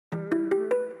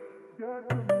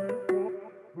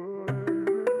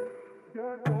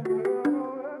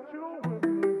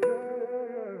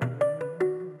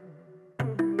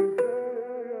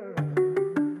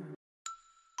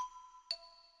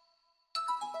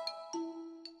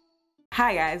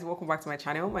Hi guys, welcome back to my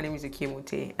channel. My name is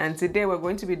Okemute and today we're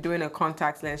going to be doing a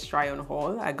contact lens try on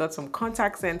haul. I got some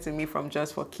contacts sent to me from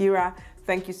Just4Kira.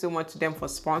 Thank you so much to them for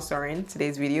sponsoring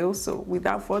today's video. So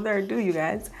without further ado, you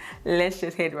guys, let's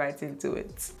just head right into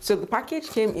it. So the package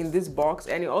came in this box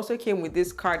and it also came with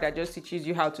this card that just teaches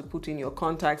you how to put in your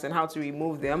contacts and how to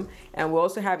remove them. And we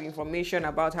also have information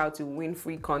about how to win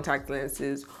free contact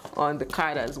lenses on the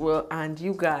card as well. And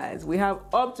you guys, we have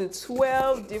up to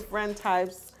 12 different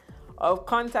types of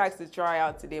contacts to try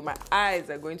out today. My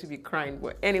eyes are going to be crying,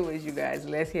 but anyways, you guys,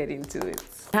 let's head into it.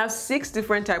 We have 6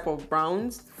 different types of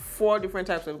browns, 4 different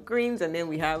types of greens, and then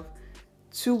we have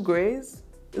 2 grays.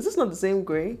 Is this not the same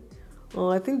gray? Oh,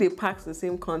 I think they packed the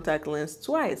same contact lens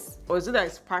twice. Or is it that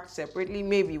it's packed separately?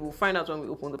 Maybe we'll find out when we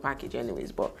open the package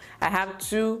anyways. But I have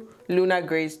 2 lunar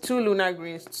grays, 2 lunar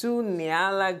greens, 2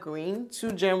 Nyala green,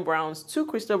 2 gem browns, 2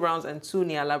 crystal browns, and 2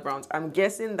 Nyala browns. I'm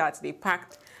guessing that they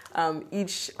packed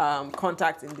each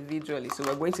contact individually, so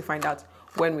we're going to find out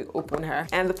when we open her.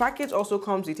 And the package also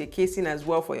comes with a casing as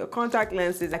well for your contact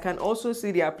lenses. I can also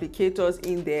see the applicators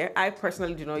in there. I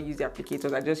personally do not use the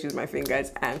applicators, I just use my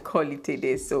fingers and call it a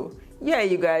day. So yeah,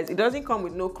 you guys, it doesn't come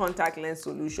with no contact lens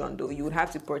solution though. You would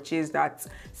have to purchase that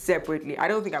separately. I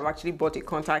don't think I've actually bought a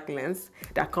contact lens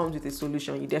that comes with a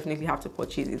solution. You definitely have to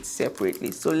purchase it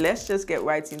separately. So let's just get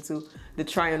right into the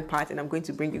try on part, and I'm going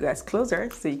to bring you guys closer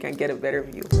so you can get a better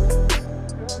view.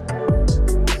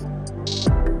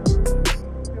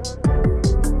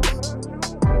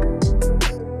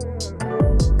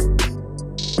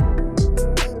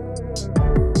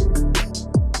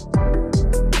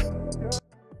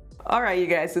 Alright you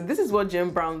guys, so this is what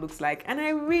gem brown looks like, and I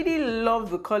really love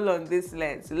the color on this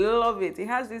lens. Love it. It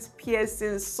has this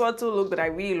piercing, subtle look that I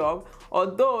really love.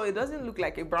 Although it doesn't look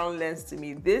like a brown lens to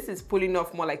me. This is pulling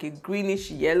off more like a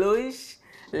greenish, yellowish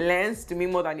lens to me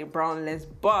more than a brown lens,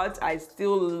 but I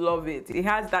still love it. It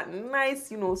has that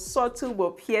nice, you know, subtle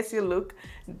but piercing look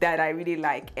that I really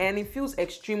like, and it feels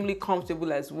extremely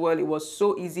comfortable as well. It was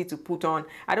so easy to put on.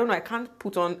 I don't know, I can't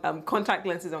put on contact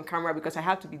lenses on camera because I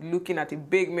have to be looking at a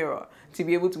big mirror to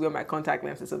be able to wear my contact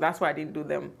lenses, so that's why I didn't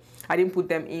put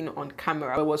them in on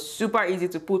camera. But it was super easy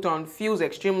to put on, feels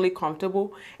extremely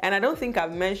comfortable. And I don't think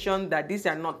I've mentioned that these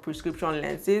are not prescription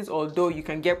lenses, although you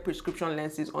can get prescription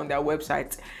lenses on their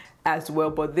website as well,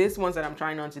 but these ones that I'm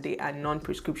trying on today are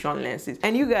non-prescription lenses.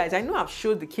 And you guys, I know I've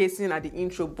showed the casing at the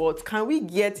intro, but can we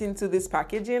get into this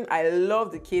packaging? I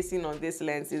love the casing on these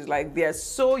lenses. Like, they're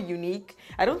so unique.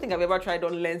 I don't think I've ever tried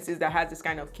on lenses that has this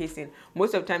kind of casing.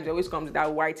 Most of the times it always comes with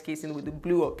that white casing with the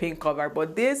blue or pink cover,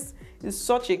 but this is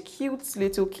such a cute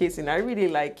little casing. I really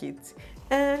like it.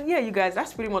 And yeah, you guys,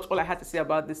 that's pretty much all I had to say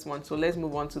about this one, so let's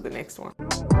move on to the next one.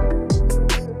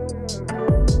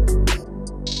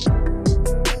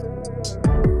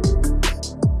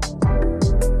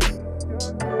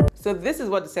 So this is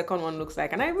what the second one looks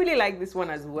like, and I really like this one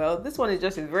as well. This one is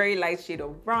just a very light shade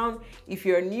of brown. If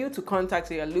you're new to contacts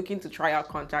or you're looking to try out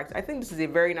contacts, I think this is a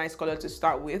very nice color to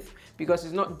start with because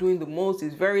it's not doing the most.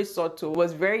 It's very subtle. It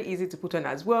was very easy to put on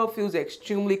as well. Feels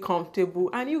extremely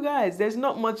comfortable. And you guys, there's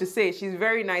not much to say. She's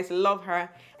very nice. Love her.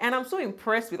 And I'm so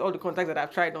impressed with all the contacts that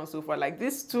I've tried on so far. Like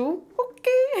this too.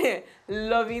 Okay,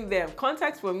 loving them.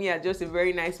 Contacts for me are just a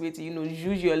very nice way to, you know,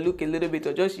 use your look a little bit,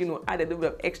 or just, you know, add a little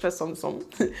bit of extra some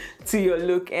to your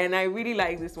look. And I really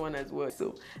like this one as well.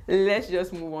 So let's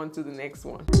just move on to the next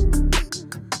one.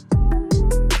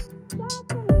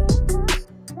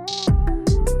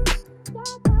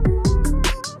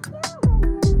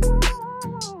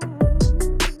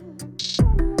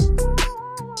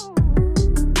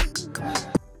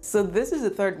 So this is the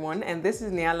third one, and this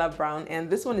is Nyala brown, and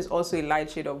this one is also a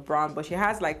light shade of brown, but she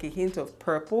has like a hint of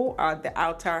purple at the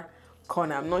outer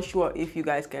corner. I'm not sure if you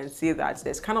guys can see that.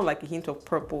 There's kind of like a hint of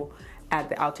purple at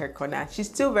the outer corner. She's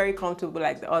still very comfortable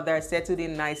like the other, settled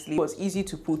in nicely. It was easy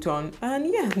to put on, and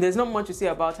yeah, there's not much to say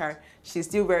about her. She's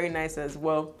still very nice as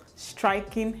well,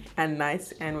 striking and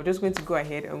nice. And we're just going to go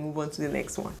ahead and move on to the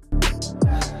next one.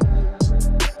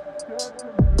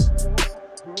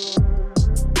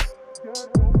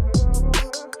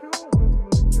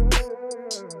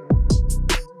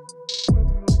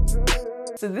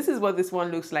 So this is what this one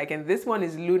looks like, and this one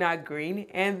is lunar green,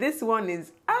 and this one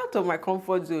is out of my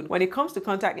comfort zone. When it comes to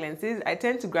contact lenses, I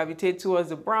tend to gravitate towards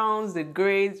the browns, the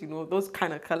grays, you know, those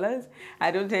kind of colors. I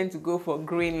don't tend to go for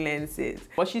green lenses,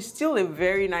 but she's still a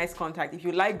very nice contact. If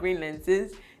you like green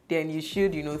lenses, then you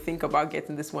should, you know, think about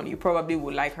getting this one. You probably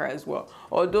will like her as well.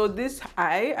 Although this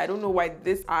eye, I don't know why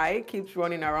this eye keeps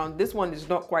running around. This one is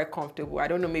not quite comfortable. I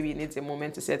don't know, maybe it needs a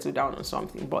moment to settle down on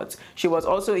something, but she was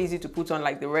also easy to put on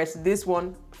like the rest. This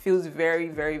one feels very,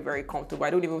 very, very comfortable. I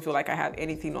don't even feel like I have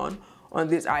anything on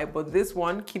this eye, but this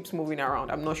one keeps moving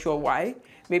around. I'm not sure why.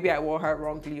 Maybe I wore her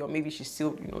wrongly, or maybe she's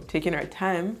still, you know, taking her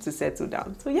time to settle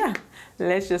down. So yeah,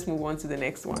 let's just move on to the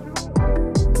next one.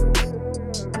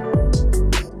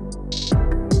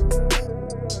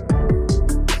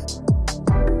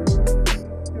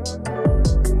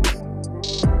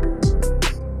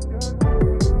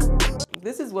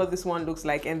 This is what this one looks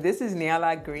like, and this is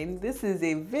Nyala green. This is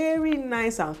a very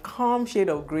nice and calm shade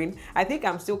of green. I think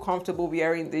I'm still comfortable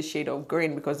wearing this shade of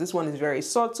green because this one is very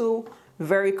subtle,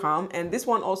 very calm, and this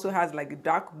one also has like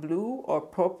dark blue or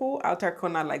purple outer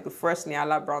corner like the first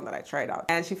Nyala brown that I tried out,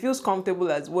 and she feels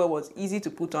comfortable as well. Was easy to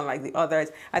put on like the others.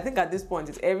 I think at this point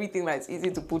it's everything that's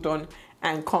easy to put on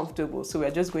and comfortable, so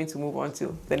we're just going to move on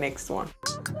to the next one.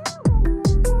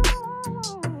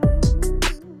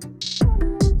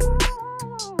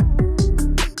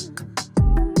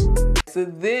 So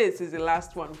this is the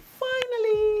last one.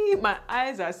 Finally, my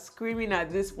eyes are screaming at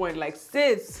this point like,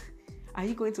 sis, are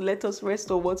you going to let us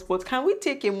rest or what? But can we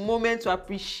take a moment to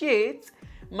appreciate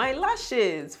my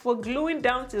lashes for gluing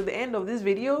down till the end of this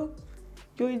video?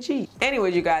 You're a G.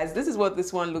 Anyway, you guys, this is what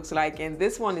this one looks like, and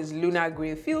this one is Lunar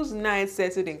Green. Feels nice,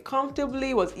 settled in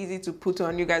comfortably, was easy to put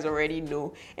on, you guys already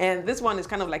know. And this one is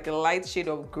kind of like a light shade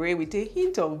of gray with a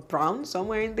hint of brown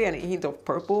somewhere in there and a hint of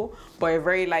purple, but a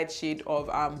very light shade of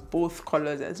both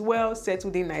colors as well.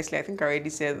 Settled in nicely. I think I already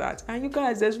said that. And you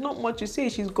guys, there's not much to say.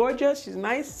 She's gorgeous, she's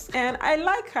nice, and I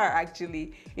like her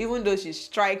actually, even though she's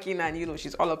striking and, you know,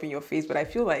 she's all up in your face, but I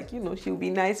feel like, you know, she'll be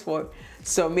nice for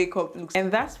some makeup looks.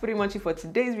 And that's pretty much it for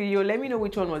today's video. Let me know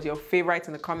which one was your favorite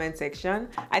in the comment section.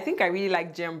 I think I really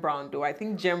like Gem Brown though. I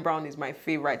think Gem Brown is my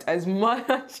favorite. As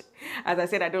much as I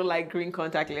said I don't like green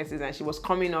contact lenses and she was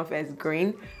coming off as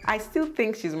green, I still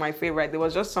think she's my favorite. There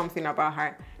was just something about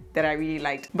her that I really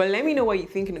liked. But let me know what you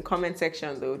think in the comment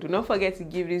section though. Do not forget to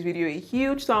give this video a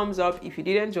huge thumbs up if you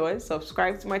did enjoy.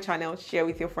 Subscribe to my channel, share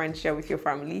with your friends, share with your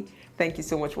family. Thank you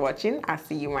so much for watching. I'll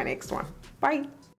see you in my next one. Bye.